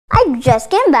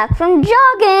just came back from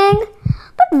jogging.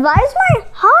 But why is my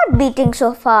heart beating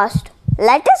so fast?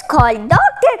 Let us call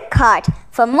Dr. Kart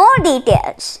for more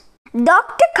details.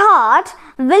 Dr. Kart,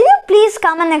 will you please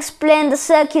come and explain the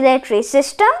circulatory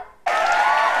system?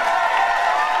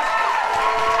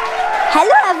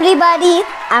 Hello everybody,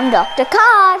 I'm Dr.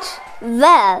 Kart.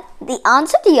 Well, the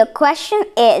answer to your question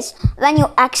is when you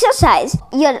exercise,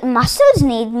 your muscles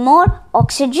need more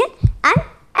oxygen and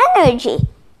energy.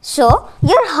 So,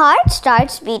 your heart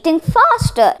starts beating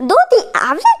faster. Though the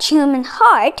average human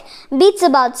heart beats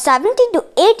about 70 to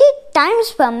 80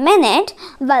 times per minute,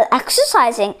 while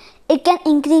exercising, it can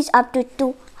increase up to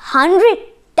 200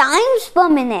 times per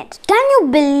minute. Can you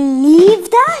believe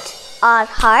that? Our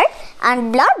heart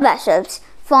and blood vessels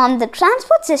form the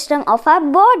transport system of our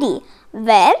body,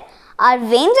 where our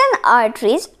veins and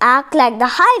arteries act like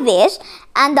the highways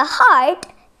and the heart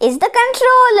is the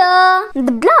controller.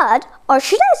 The blood, or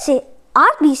should I say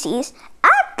RBCs,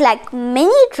 act like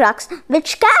mini trucks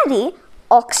which carry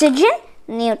oxygen,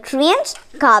 nutrients,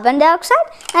 carbon dioxide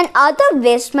and other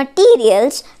waste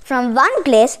materials from one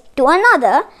place to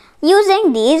another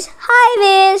using these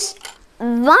highways.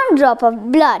 One drop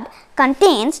of blood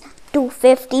contains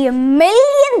 250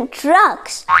 million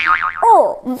trucks.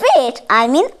 Oh, wait, I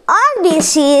mean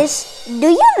RBCs. Do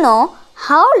you know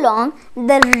how long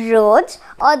the roads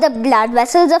or the blood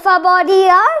vessels of our body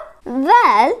are?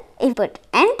 Well, if you put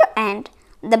end to end,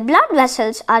 the blood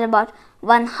vessels are about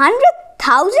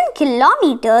 100,000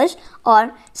 kilometers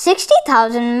or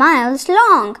 60,000 miles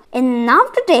long,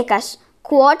 enough to take us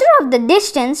quarter of the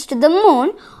distance to the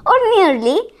moon or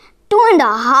nearly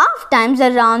 2.5 times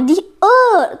around the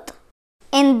earth.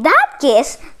 In that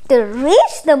case, to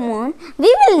reach the moon,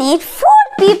 we will need 4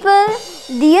 people.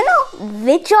 Do you know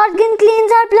which organ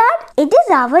cleans our blood? It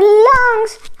is our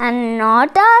lungs and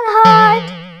not our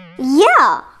heart.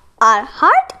 Yeah, our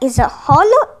heart is a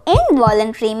hollow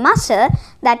involuntary muscle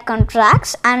that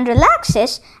contracts and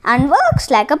relaxes and works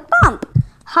like a pump.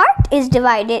 Heart is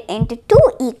divided into 2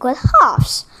 equal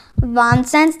halves. One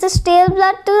sends the stale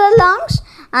blood to the lungs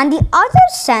and the other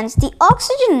sends the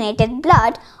oxygenated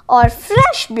blood or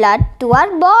fresh blood to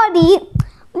our body.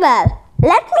 Well,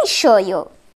 let me show you.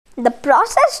 The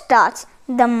process starts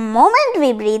the moment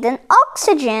we breathe in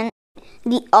oxygen.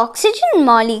 The oxygen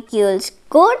molecules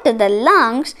go to the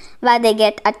lungs where they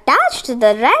get attached to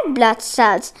the red blood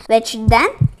cells, which then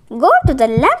go to the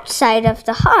left side of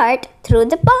the heart through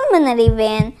the pulmonary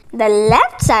vein. The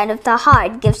left side of the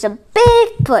heart gives a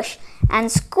big push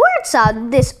and squirts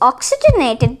out this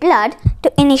oxygenated blood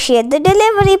to initiate the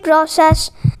delivery process.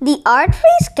 The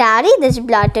arteries carry this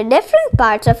blood to different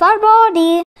parts of our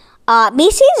body.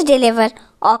 RBCs deliver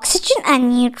oxygen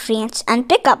and nutrients and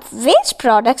pick up waste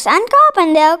products and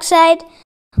carbon dioxide.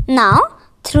 Now,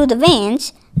 through the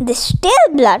veins, this stale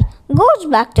blood goes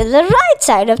back to the right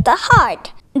side of the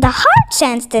heart. The heart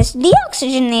sends this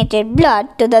deoxygenated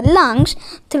blood to the lungs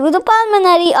through the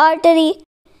pulmonary artery.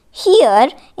 Here,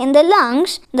 in the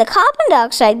lungs, the carbon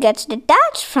dioxide gets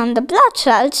detached from the blood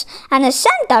cells and is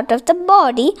sent out of the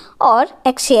body or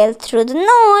exhaled through the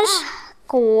nose.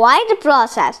 Quite a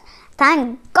process.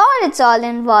 Thank God it's all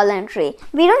involuntary.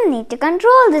 We don't need to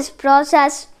control this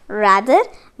process. Rather,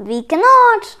 we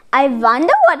cannot. I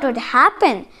wonder what would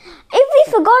happen if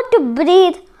we forgot to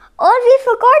breathe or we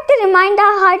forgot to remind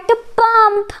our heart to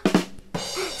pump.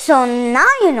 So now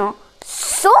you know,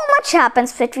 so much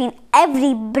happens between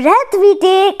every breath we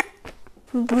take.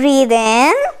 Breathe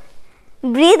in,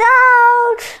 breathe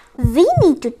out. We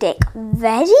need to take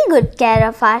very good care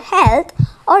of our health,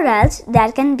 or else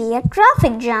there can be a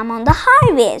traffic jam on the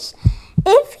highways.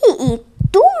 If we eat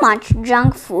too much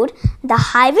junk food, the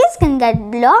highways can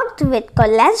get blocked with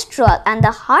cholesterol and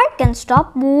the heart can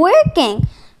stop working,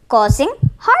 causing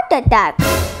heart attack.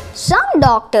 Some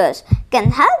doctors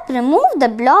can help remove the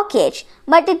blockage,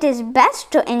 but it is best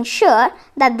to ensure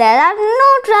that there are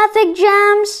no traffic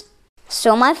jams.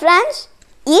 So my friends,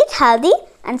 eat healthy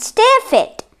and stay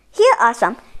fit. Here are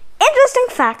some interesting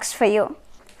facts for you.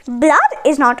 Blood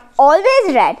is not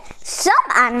always red. Some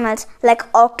animals like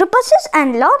octopuses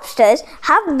and lobsters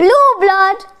have blue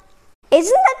blood.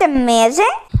 Isn't that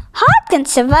amazing? Heart can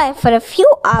survive for a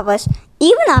few hours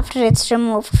even after it's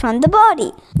removed from the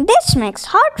body. This makes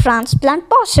heart transplant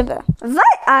possible.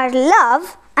 Why are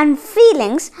love and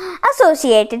feelings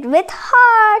associated with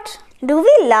heart? Do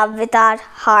we love with our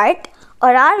heart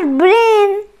or our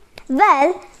brain?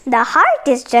 Well, the heart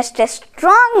is just a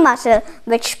strong muscle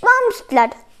which pumps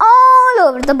blood all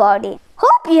over the body.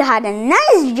 Hope you had a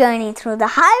nice journey through the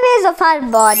highways of our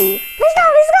body.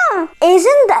 Vishnu,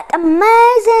 isn't that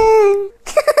amazing?